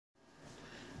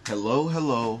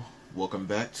Hello, welcome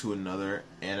back to another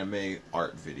anime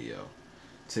art video.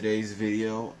 Today's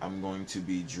video, I'm going to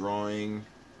be drawing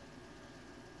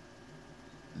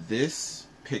this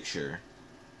picture.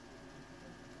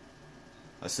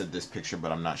 I said this picture,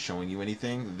 but I'm not showing you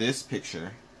anything. This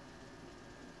picture.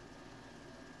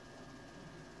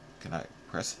 Can I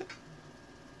press it?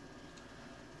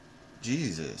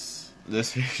 Jesus.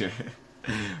 This picture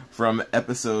from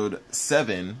episode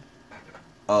 7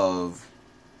 of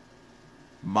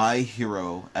My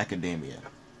Hero Academia.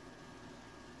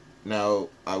 Now,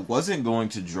 I wasn't going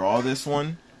to draw this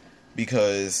one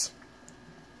because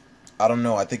I don't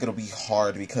know, I think it'll be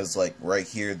hard because like right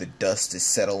here the dust is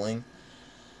settling.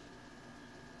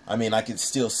 I mean, I can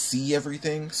still see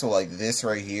everything, so like this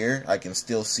right here, I can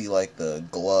still see like the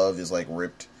glove is like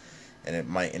ripped and it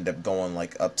might end up going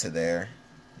like up to there.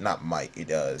 Not might, it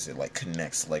does. It like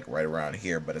connects like right around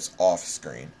here, but it's off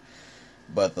screen.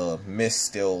 But the mist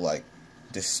still like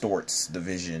distorts the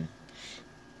vision.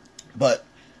 But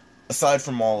aside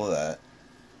from all of that,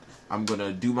 I'm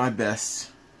gonna do my best.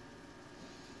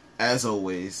 As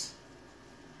always,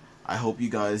 I hope you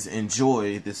guys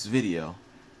enjoy this video.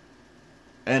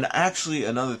 And actually,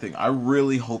 another thing, I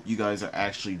really hope you guys are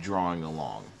actually drawing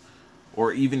along.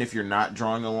 Or even if you're not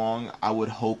drawing along, I would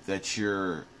hope that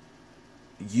you're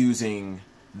using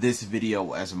this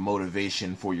video as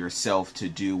motivation for yourself to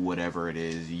do whatever it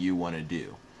is you want to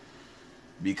do.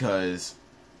 Because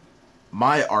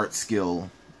my art skill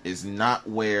is not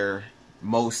where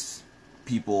most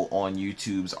people on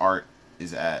YouTube's art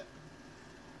is at,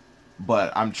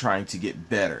 but I'm trying to get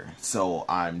better. So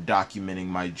I'm documenting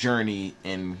my journey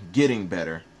in getting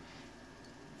better.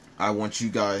 I want you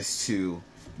guys to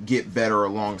get better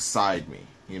alongside me,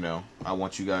 you know. I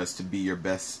want you guys to be your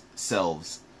best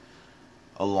selves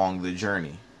along the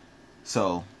journey.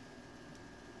 So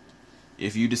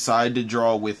if you decide to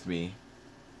draw with me,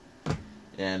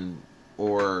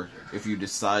 or if you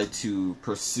decide to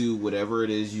pursue whatever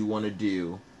it is you want to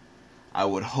do, I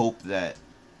would hope that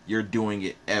you're doing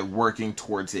it and working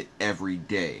towards it every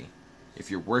day. If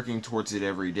you're working towards it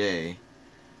every day,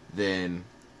 then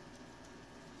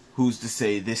who's to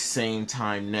say this same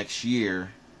time next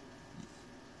year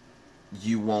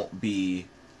you won't be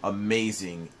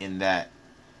amazing in that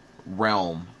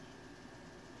realm.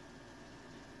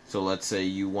 So let's say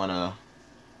you wanna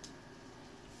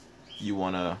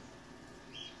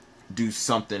do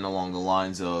something along the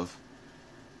lines of,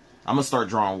 I'm gonna start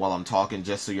drawing while I'm talking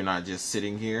just so you're not just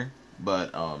sitting here,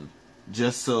 but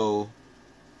just so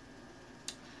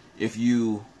if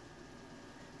you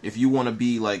want to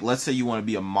be like, let's say you want to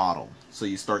be a model, so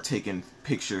you start taking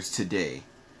pictures today.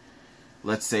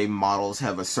 Let's say models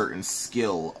have a certain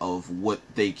skill of what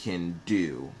they can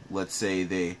do. Let's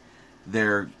say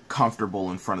they're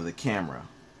comfortable in front of the camera.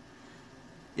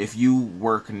 If you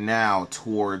work now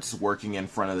towards working in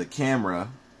front of the camera,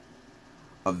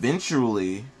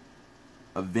 eventually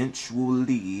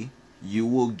you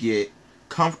will get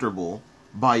comfortable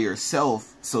by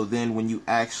yourself. So then when you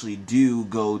actually do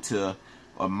go to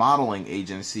a modeling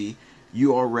agency,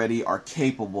 you already are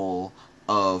capable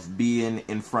of being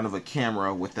in front of a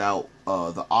camera without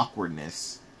the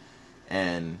awkwardness.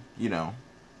 And, you know,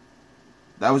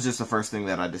 that was just the first thing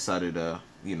that I decided to,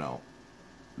 you know,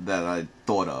 that I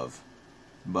thought of.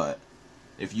 But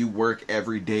if you work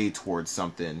every day towards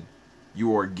something,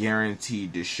 you are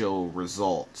guaranteed to show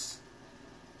results.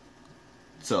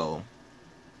 So,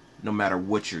 no matter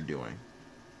what you're doing.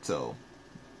 So,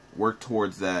 work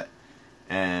towards that,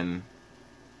 and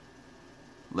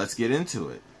let's get into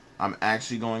it. I'm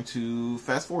actually going to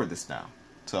fast forward this now.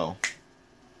 So,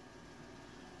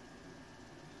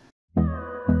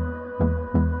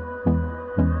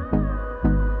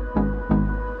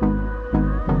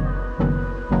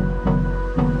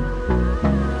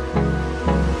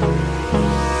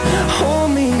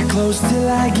 till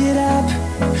I get up,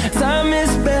 time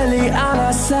is barely on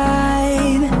our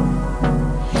side.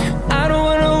 I don't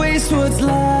wanna waste what's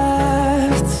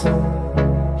left.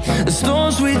 The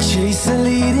storms we chase are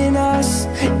leading us,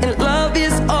 and love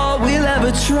is all we'll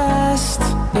ever trust.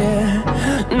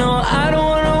 Yeah, no, I don't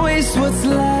wanna waste what's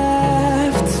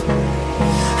left.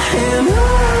 And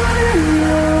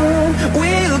on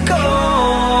we'll go,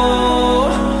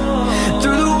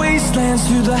 through the wastelands,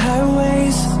 through the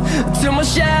highways, till my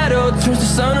shadow turns to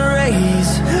sun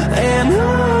rays. And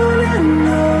on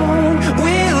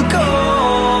we'll go,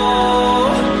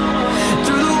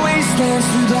 through the wastelands,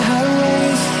 through the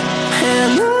highways.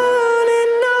 And on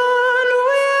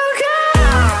we'll go.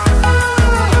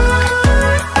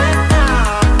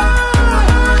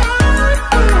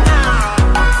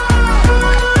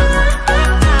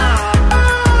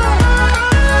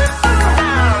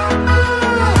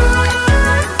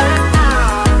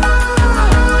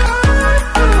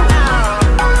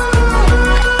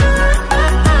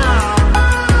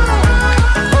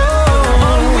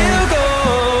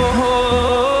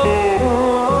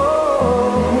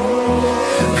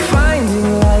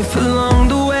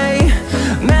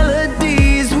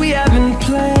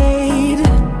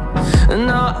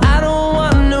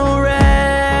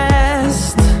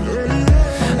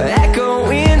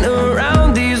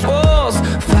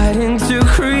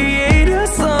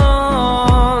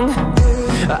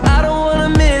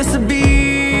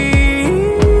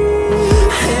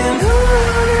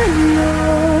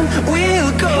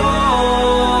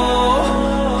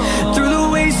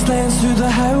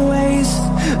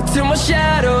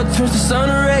 turns to sun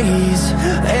rays,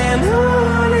 and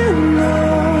on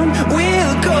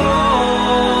we'll go,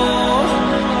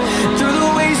 through the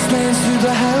wastelands, through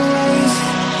the highways,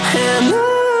 and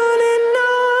on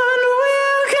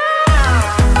we'll go.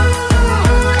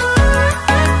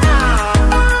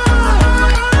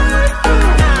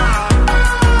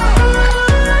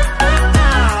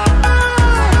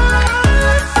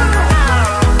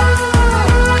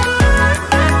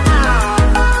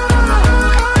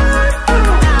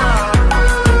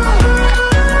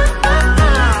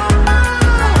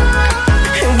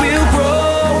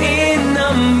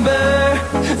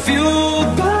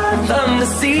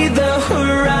 See the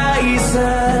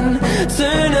horizon,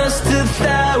 turn us to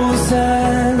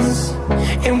thousands,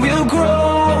 and we'll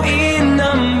grow in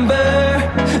number,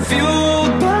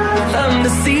 fueled by them. To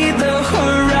see the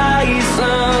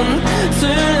horizon,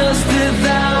 turn us to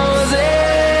thousands,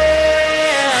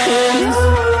 and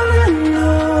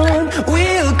on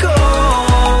we'll go,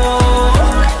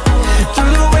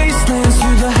 through the wastelands,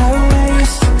 through the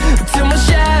highways, till my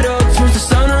shadow turns to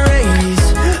sun rays,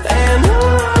 and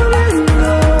on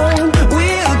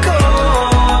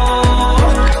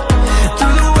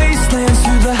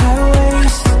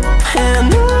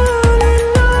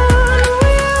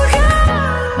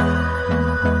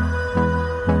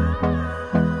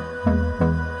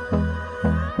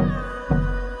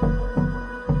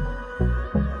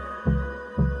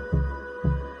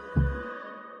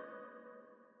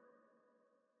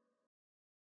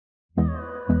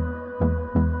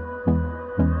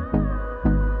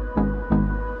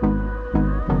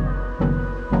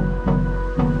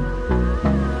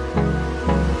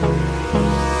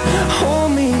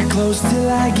close till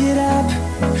I get up.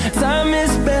 Time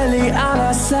is barely on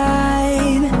our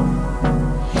side.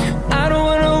 I don't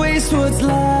wanna waste what's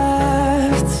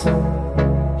left.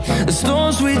 The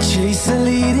storms we chase are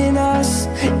leading us,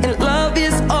 and love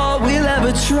is all we'll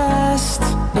ever trust.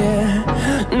 Yeah,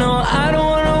 no, I don't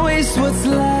wanna waste what's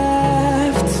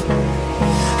left.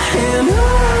 And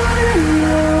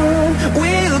on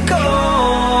we'll go,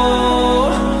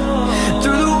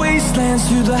 through the wastelands,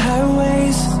 through the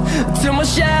highways, till my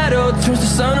shadow turns to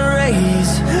sun rays,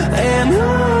 and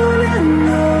on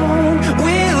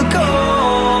we'll go,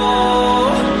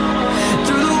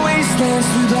 through the wastelands,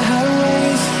 through the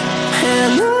highways,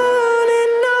 and on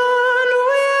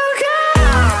we'll go.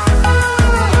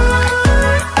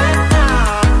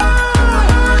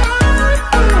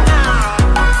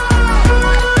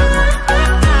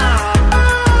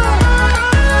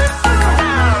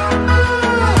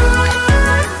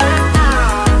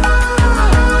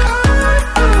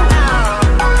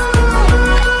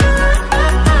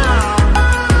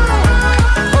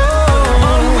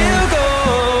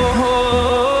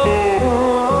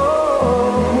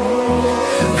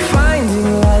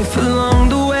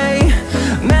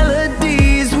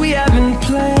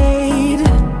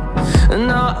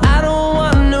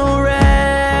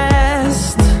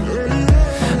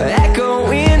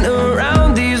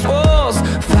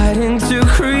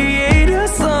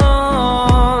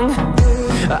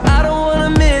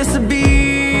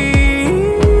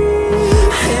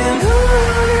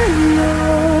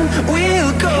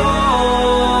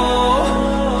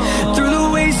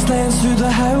 Through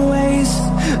the highways,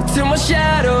 till my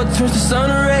shadow turns to sun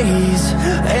rays,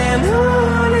 and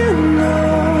on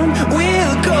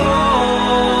we'll go,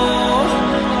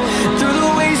 through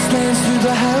the wastelands, through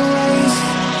the highways,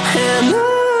 and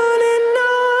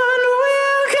on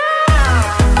we'll go.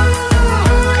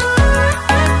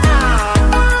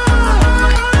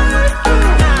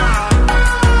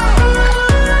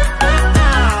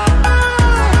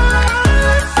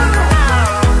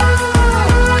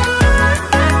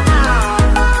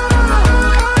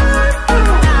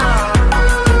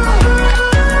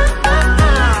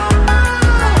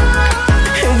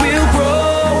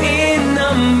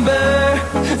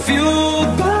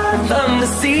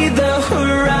 See the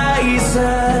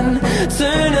horizon,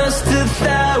 turn us to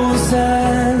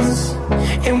thousands,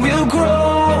 and we'll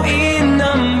grow in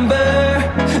number,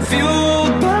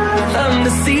 fueled by them.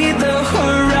 To see the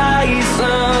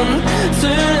horizon,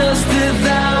 turn us to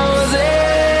thousands,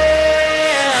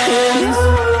 and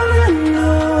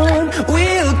on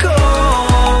we'll go,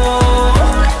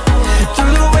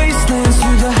 through the wastelands,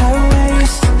 through the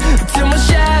highways, till my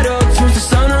shadow turns to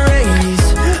sun rays,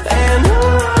 and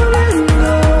on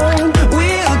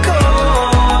we'll go,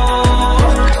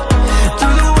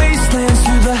 through the wastelands,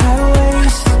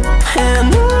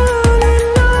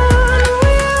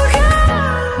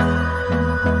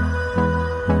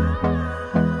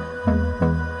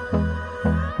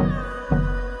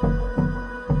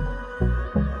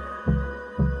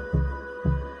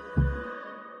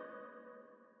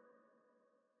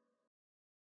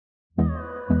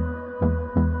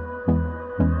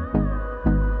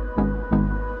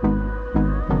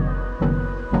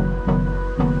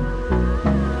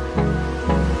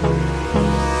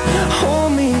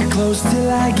 close till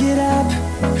I get up.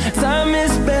 Time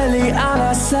is barely on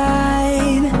our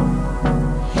side.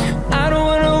 I don't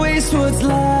wanna waste what's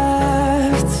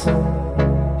left.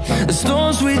 The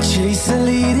storms we chase are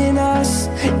leading us,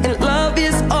 and love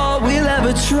is all we'll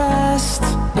ever trust.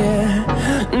 Yeah,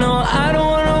 no, I don't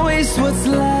wanna waste what's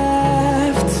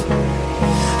left.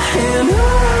 And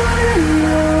on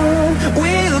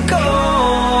we'll go,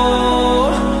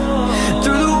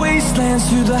 through the wastelands,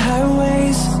 through the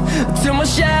highways, till my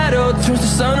shadow turns to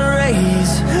sun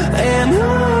rays. And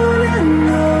on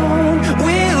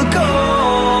we'll go,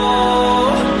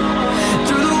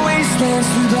 through the wastelands,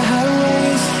 through the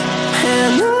highways,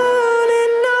 and on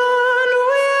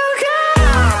we'll go.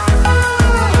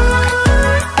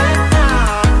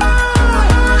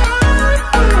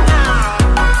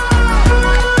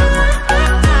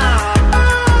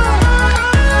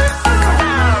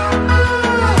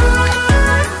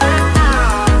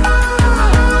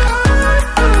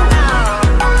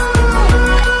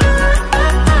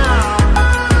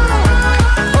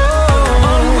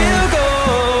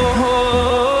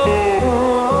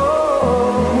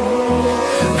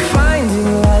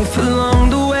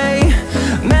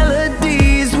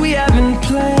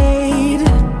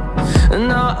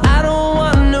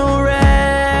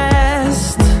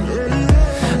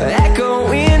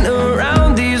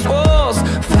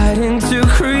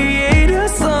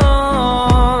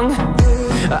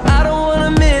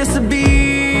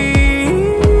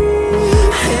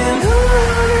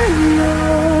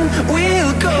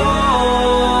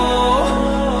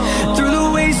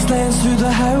 Through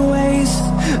the highways,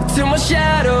 till my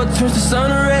shadow turns to sun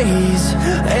rays.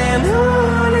 And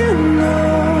on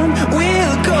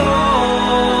we'll go,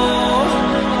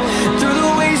 through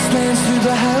the wastelands, through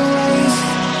the highways,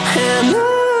 and on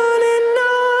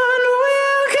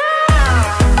we'll go.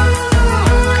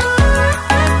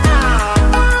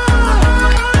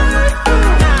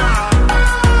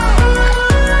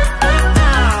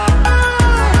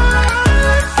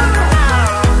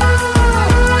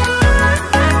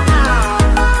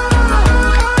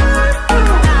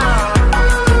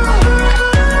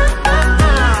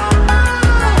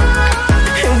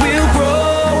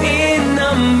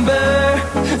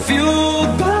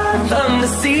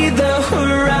 See the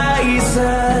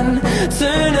horizon,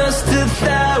 turn us to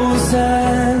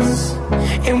thousands,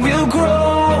 and we'll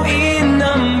grow in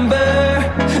number,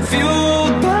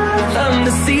 fueled by them.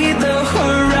 To see the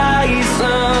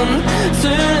horizon,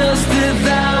 turn us to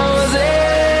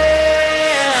thousands,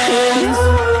 and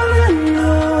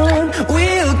on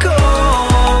we'll go,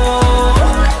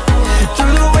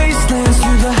 through the wastelands,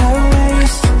 through the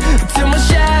highways, till my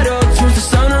shadow turns to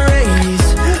sun rays.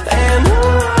 And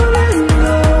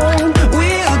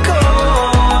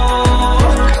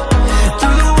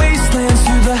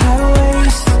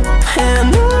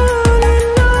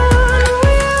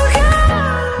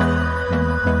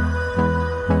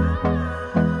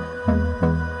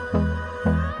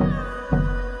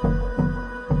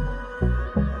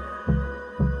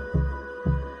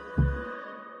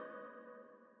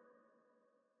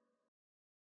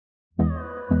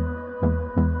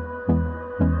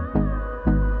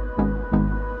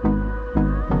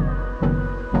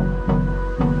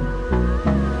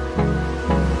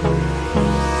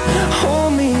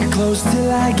close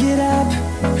till I get up.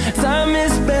 Time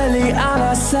is barely on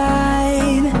our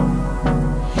side.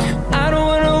 I don't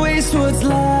wanna waste what's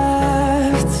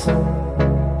left.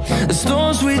 The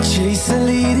storms we chase are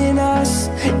leading us,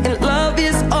 and love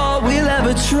is all we'll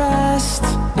ever trust.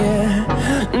 Yeah,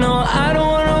 no, I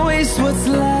don't wanna waste what's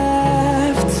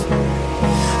left.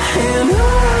 And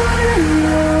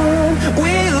on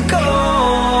we'll go,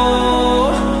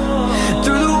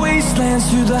 through the wastelands,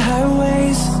 through the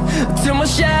highways, till my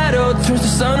shadow turns to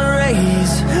sun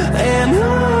rays. And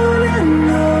on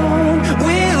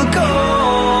we'll go,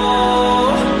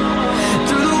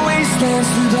 through the wastelands,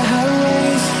 through the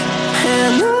highways,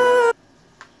 and on.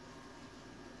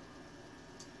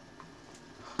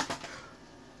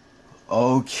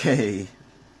 Okay,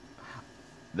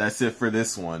 that's it for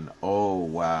this one. Oh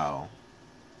wow,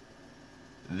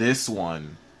 this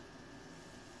one.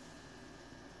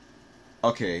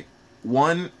 Okay,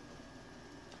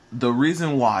 the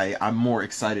reason why I'm more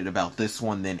excited about this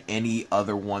one than any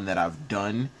other one that I've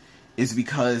done is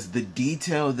because the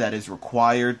detail that is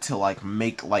required to like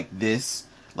make like this,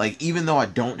 like even though I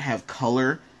don't have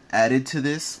color added to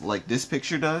this like this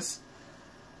picture does,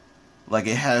 like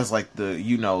it has like the,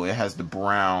 you know, it has the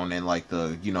brown and like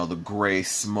the, you know, the gray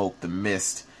smoke, the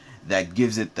mist that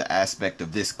gives it the aspect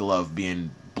of this glove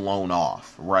being blown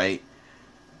off, right?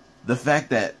 The fact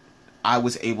that I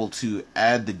was able to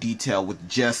add the detail with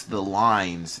just the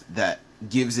lines that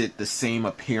gives it the same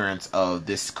appearance of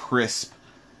this crisp,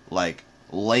 like,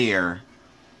 layer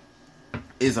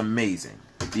is amazing.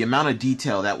 The amount of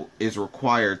detail that is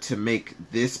required to make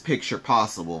this picture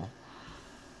possible,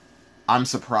 I'm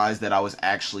surprised that I was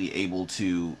actually able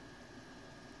to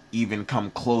even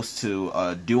come close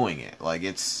to doing it. Like,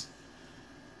 it's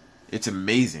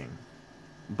amazing.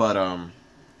 But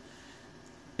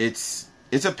it's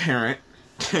apparent.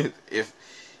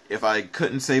 if I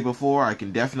couldn't say before, I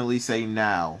can definitely say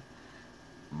now.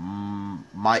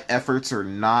 My efforts are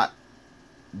not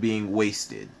being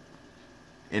wasted.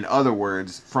 In other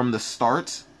words, from the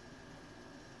start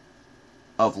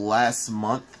of last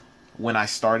month, when I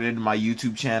started my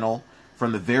YouTube channel,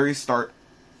 from the very start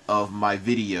of my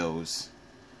videos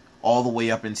all the way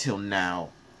up until now,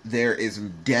 there is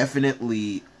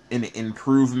definitely an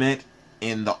improvement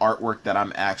in the artwork that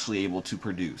I'm actually able to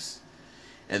produce.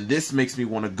 And this makes me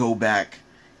want to go back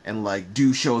and like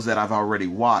do shows that I've already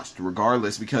watched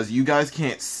regardless, because you guys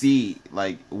can't see,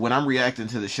 like, when I'm reacting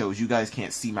to the shows, you guys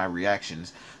can't see my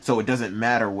reactions, so it doesn't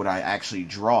matter what I actually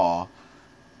draw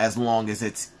as long as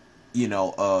it's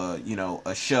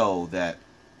a show that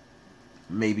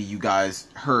maybe you guys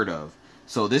heard of.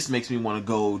 So this makes me want to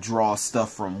go draw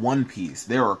stuff from One Piece.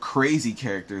 There are crazy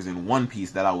characters in One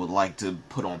Piece that I would like to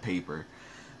put on paper,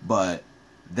 but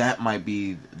that might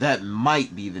be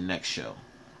the next show.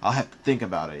 I'll have to think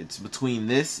about it. It's between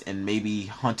this and maybe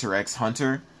Hunter x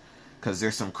Hunter, because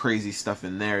there's some crazy stuff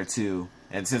in there too.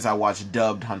 And since I watched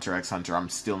dubbed Hunter x Hunter, I'm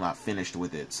still not finished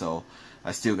with it, so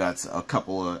I still got a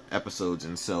couple of episodes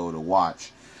and so to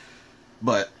watch.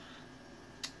 But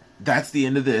that's the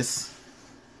end of this.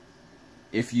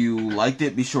 If you liked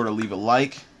it, be sure to leave a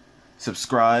like,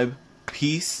 subscribe,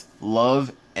 peace,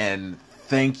 love, and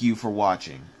thank you for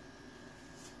watching.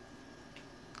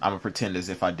 I'm gonna pretend as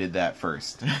if I did that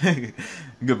first.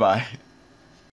 Goodbye.